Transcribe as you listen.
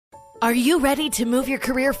Are you ready to move your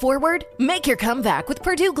career forward? Make your comeback with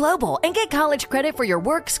Purdue Global and get college credit for your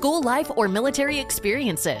work, school life, or military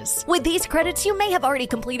experiences. With these credits, you may have already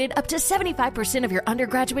completed up to 75% of your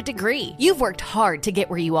undergraduate degree. You've worked hard to get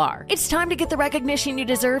where you are. It's time to get the recognition you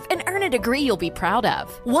deserve and earn a degree you'll be proud of.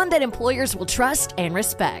 One that employers will trust and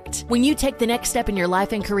respect. When you take the next step in your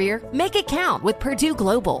life and career, make it count with Purdue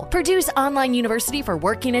Global, Purdue's online university for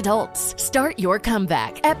working adults. Start your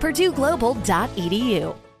comeback at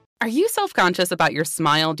purdueglobal.edu. Are you self-conscious about your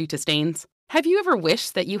smile due to stains? Have you ever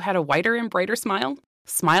wished that you had a whiter and brighter smile?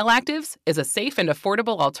 Smile Actives is a safe and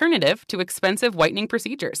affordable alternative to expensive whitening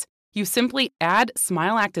procedures. You simply add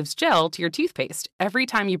Smile Actives gel to your toothpaste every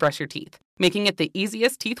time you brush your teeth, making it the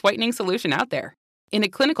easiest teeth whitening solution out there. In a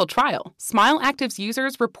clinical trial, Smile Actives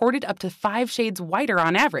users reported up to 5 shades whiter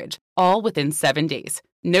on average, all within 7 days.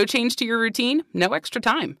 No change to your routine, no extra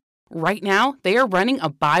time. Right now, they are running a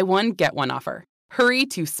buy one, get one offer. Hurry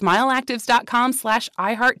to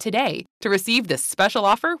smileactives.com/iHeart today to receive this special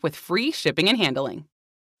offer with free shipping and handling.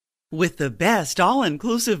 With the best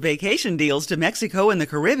all-inclusive vacation deals to Mexico and the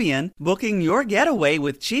Caribbean, booking your getaway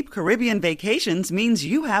with Cheap Caribbean Vacations means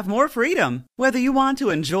you have more freedom. Whether you want to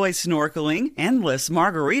enjoy snorkeling, endless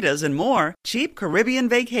margaritas, and more, Cheap Caribbean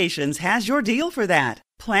Vacations has your deal for that.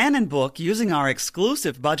 Plan and book using our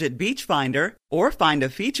exclusive budget beach finder, or find a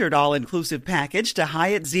featured all-inclusive package to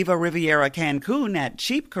Hyatt Ziva Riviera Cancun at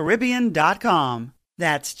cheapcaribbean.com.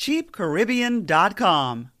 That's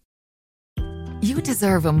cheapcaribbean.com. You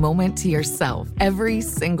deserve a moment to yourself every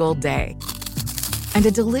single day. And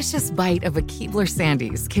a delicious bite of a Keebler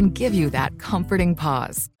Sandies can give you that comforting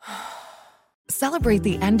pause. Celebrate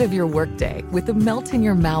the end of your workday with the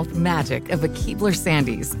melt-in-your-mouth magic of a Keebler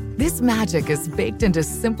Sandies. This magic is baked into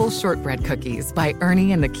simple shortbread cookies by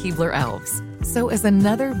Ernie and the Keebler Elves. So as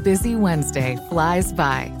another busy Wednesday flies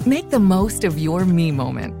by, make the most of your me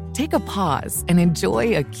moment. Take a pause and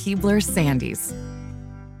enjoy a Keebler Sandies.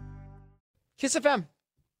 Kiss FM.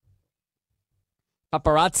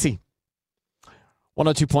 Paparazzi.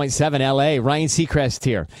 102.7 LA. Ryan Seacrest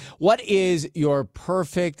here. What is your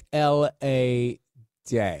perfect LA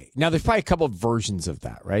day? Now, there's probably a couple of versions of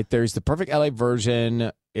that, right? There's the perfect LA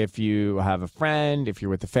version if you have a friend, if you're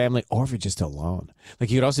with the family, or if you're just alone. Like,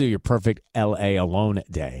 you could also do your perfect LA alone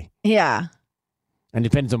day. Yeah. And it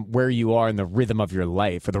depends on where you are in the rhythm of your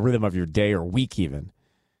life or the rhythm of your day or week even.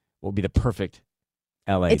 What would be the perfect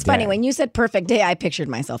LA It's day? funny. When you said perfect day, I pictured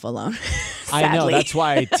myself alone. I know. That's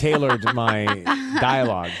why I tailored my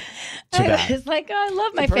dialogue to that. It's like, oh, I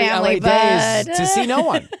love my The perfect family, LA day but is to see no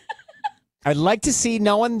one. I'd like to see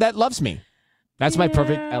no one that loves me. That's my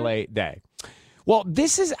perfect LA day. Well,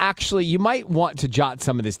 this is actually, you might want to jot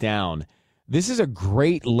some of this down. This is a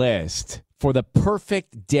great list for the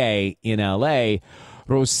perfect day in LA.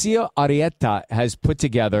 Rocio Arrieta has put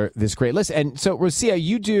together this great list. And so, Rocio,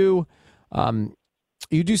 you do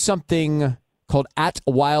something called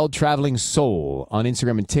 @WildTravelingSoul on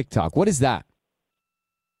Instagram and TikTok. What is that?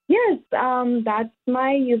 Yes, that's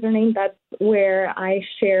my username. That's where I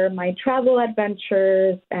share my travel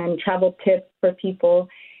adventures and travel tips for people.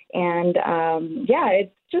 And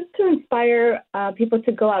it's just to inspire people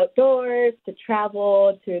to go outdoors, to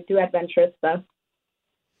travel, to do adventurous stuff.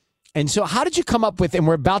 And so how did you come up with, and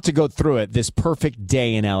we're about to go through it, this perfect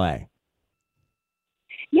day in LA?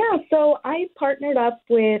 Yeah, so I partnered up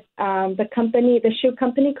with the shoe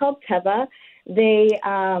company called Teva. They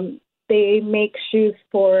make shoes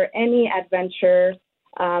for any adventure,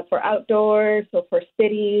 for outdoors, so for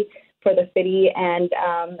the city. And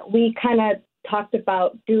we kind of talked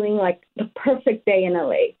about doing like the perfect day in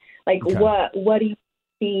LA. Like, okay, what do you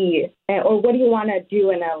see, or what do you want to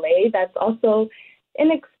do in LA that's also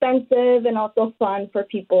inexpensive and also fun for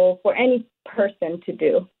people, for any person to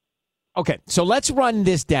do. Okay, so let's run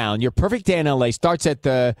this down. Your perfect day in LA starts at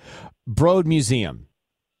the Broad Museum.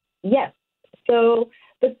 Yes. So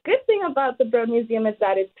the good thing about the Broad Museum is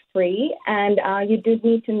that it's free, and you do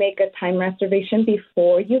need to make a time reservation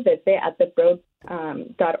before you visit at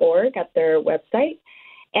thebroad.org at their website.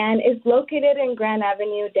 And it's located in Grand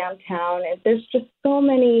Avenue downtown. And there's just so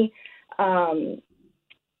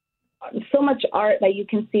much art that you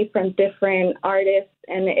can see from different artists,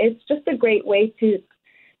 and it's just a great way to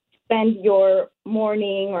spend your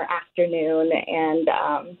morning or afternoon. And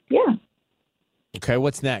Okay,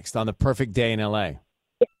 what's next on the perfect day in LA?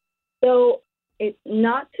 So it's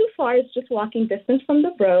not too far. It's just walking distance from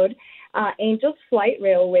the Broad. Angel's Flight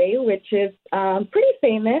Railway, which is pretty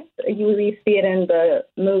famous. You really see it in the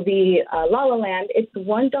movie La La Land. It's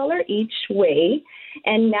 $1 each way,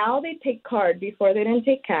 and now they take card. Before they didn't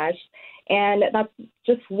take cash, and that's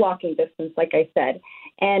just walking distance, like I said.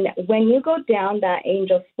 And when you go down that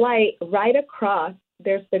Angel Flight, right across,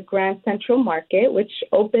 there's the Grand Central Market, which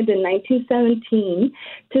opened in 1917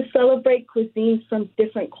 to celebrate cuisines from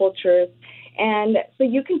different cultures. And so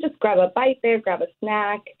you can just grab a bite there, grab a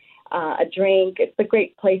snack, a drink. It's a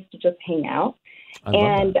great place to just hang out.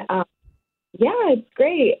 It's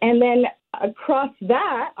great. And then across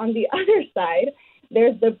that, on the other side,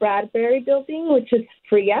 there's the Bradbury Building, which is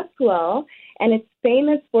free as well. And it's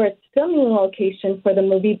famous for its filming location for the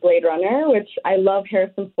movie Blade Runner, which I love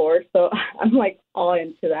Harrison Ford. So I'm like all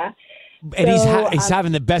into that. And he's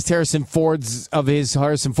having the best Harrison Fords of his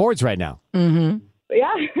Harrison Fords right now. Mm-hmm.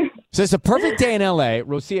 Yeah. So it's a perfect day in L.A.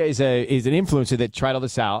 Rocio is an influencer that tried all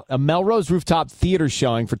this out. A Melrose Rooftop Theater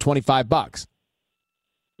showing for $25.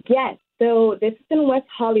 Yes. So this is in West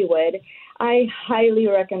Hollywood. I highly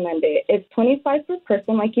recommend it. It's $25 per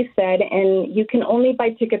person, like you said, and you can only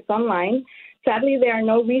buy tickets online. Sadly, there are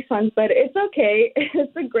no refunds, but it's okay.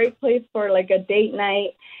 It's a great place for like a date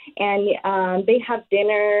night, and they have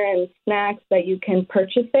dinner and snacks that you can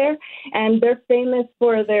purchase there. And they're famous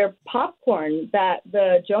for their popcorn that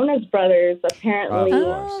the Jonas Brothers apparently.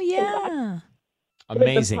 Oh, yeah.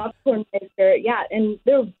 Amazing. With the popcorn maker, yeah, and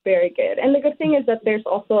they're very good. And the good thing is that there's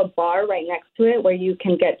also a bar right next to it where you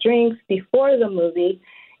can get drinks before the movie.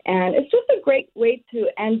 And it's just a great way to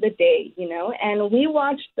end the day, you know. And we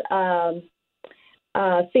watched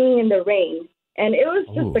Singing in the Rain, and it was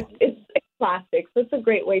just it's a classic. So it's a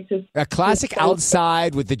great way to a classic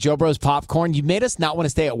outside with the Joe Bros popcorn. You made us not want to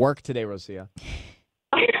stay at work today, Rocio.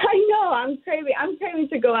 I know. I'm craving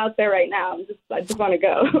to go out there right now. I just want to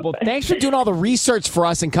go. Well, thanks for doing all the research for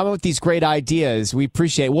us and coming with these great ideas. We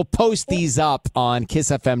appreciate it. We'll post these up on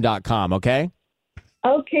kissfm.com, okay?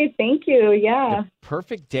 Okay, thank you. Yeah. The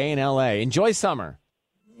perfect day in L.A. Enjoy summer.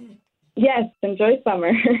 Yes, enjoy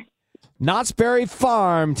summer. Knott's Berry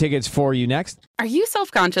Farm tickets for you next. Are you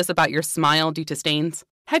self-conscious about your smile due to stains?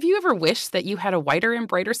 Have you ever wished that you had a whiter and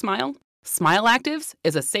brighter smile? Smile Actives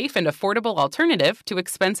is a safe and affordable alternative to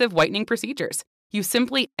expensive whitening procedures. You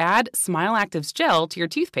simply add Smile Actives gel to your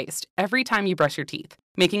toothpaste every time you brush your teeth,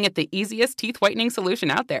 making it the easiest teeth whitening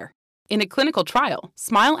solution out there. In a clinical trial,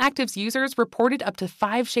 Smile Actives users reported up to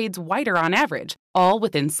 5 shades whiter on average, all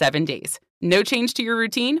within 7 days. No change to your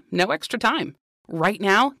routine, no extra time. Right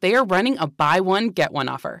now, they are running a buy one, get one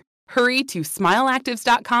offer. Hurry to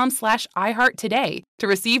smileactives.com/iHeart today to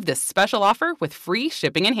receive this special offer with free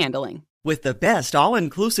shipping and handling. With the best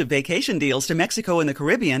all-inclusive vacation deals to Mexico and the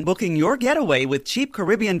Caribbean, booking your getaway with Cheap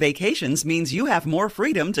Caribbean Vacations means you have more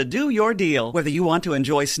freedom to do your deal. Whether you want to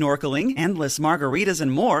enjoy snorkeling, endless margaritas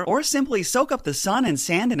and more, or simply soak up the sun and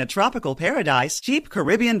sand in a tropical paradise, Cheap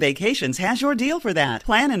Caribbean Vacations has your deal for that.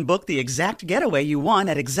 Plan and book the exact getaway you want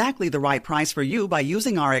at exactly the right price for you by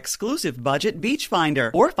using our exclusive budget Beach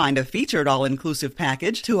Finder. Or find a featured all-inclusive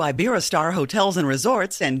package to Iberostar Hotels and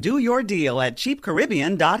Resorts and do your deal at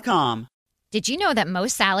cheapcaribbean.com. Did you know that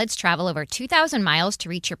most salads travel over 2,000 miles to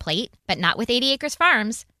reach your plate? But not with 80 Acres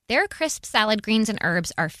Farms. Their crisp salad greens and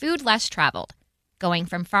herbs are food less traveled, going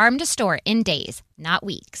from farm to store in days, not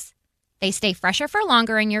weeks. They stay fresher for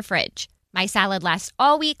longer in your fridge. My salad lasts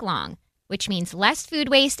all week long, which means less food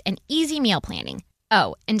waste and easy meal planning.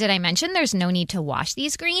 Oh, and did I mention there's no need to wash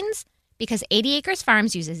these greens? Because 80 Acres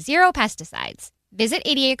Farms uses 0 pesticides. Visit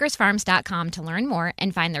 80acresfarms.com to learn more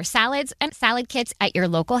and find their salads and salad kits at your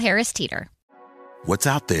local Harris Teeter. What's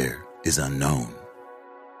out there is unknown.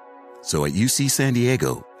 So at UC San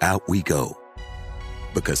Diego, out we go.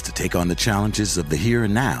 Because to take on the challenges of the here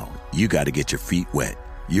and now, you got to get your feet wet,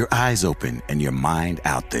 your eyes open, and your mind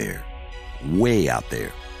out there. Way out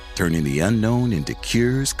there. Turning the unknown into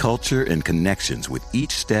cures, culture, and connections with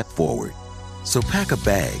each step forward. So pack a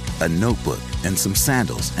bag, a notebook, and some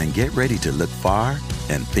sandals and get ready to look far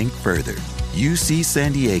and think further. UC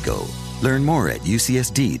San Diego. Learn more at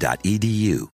ucsd.edu.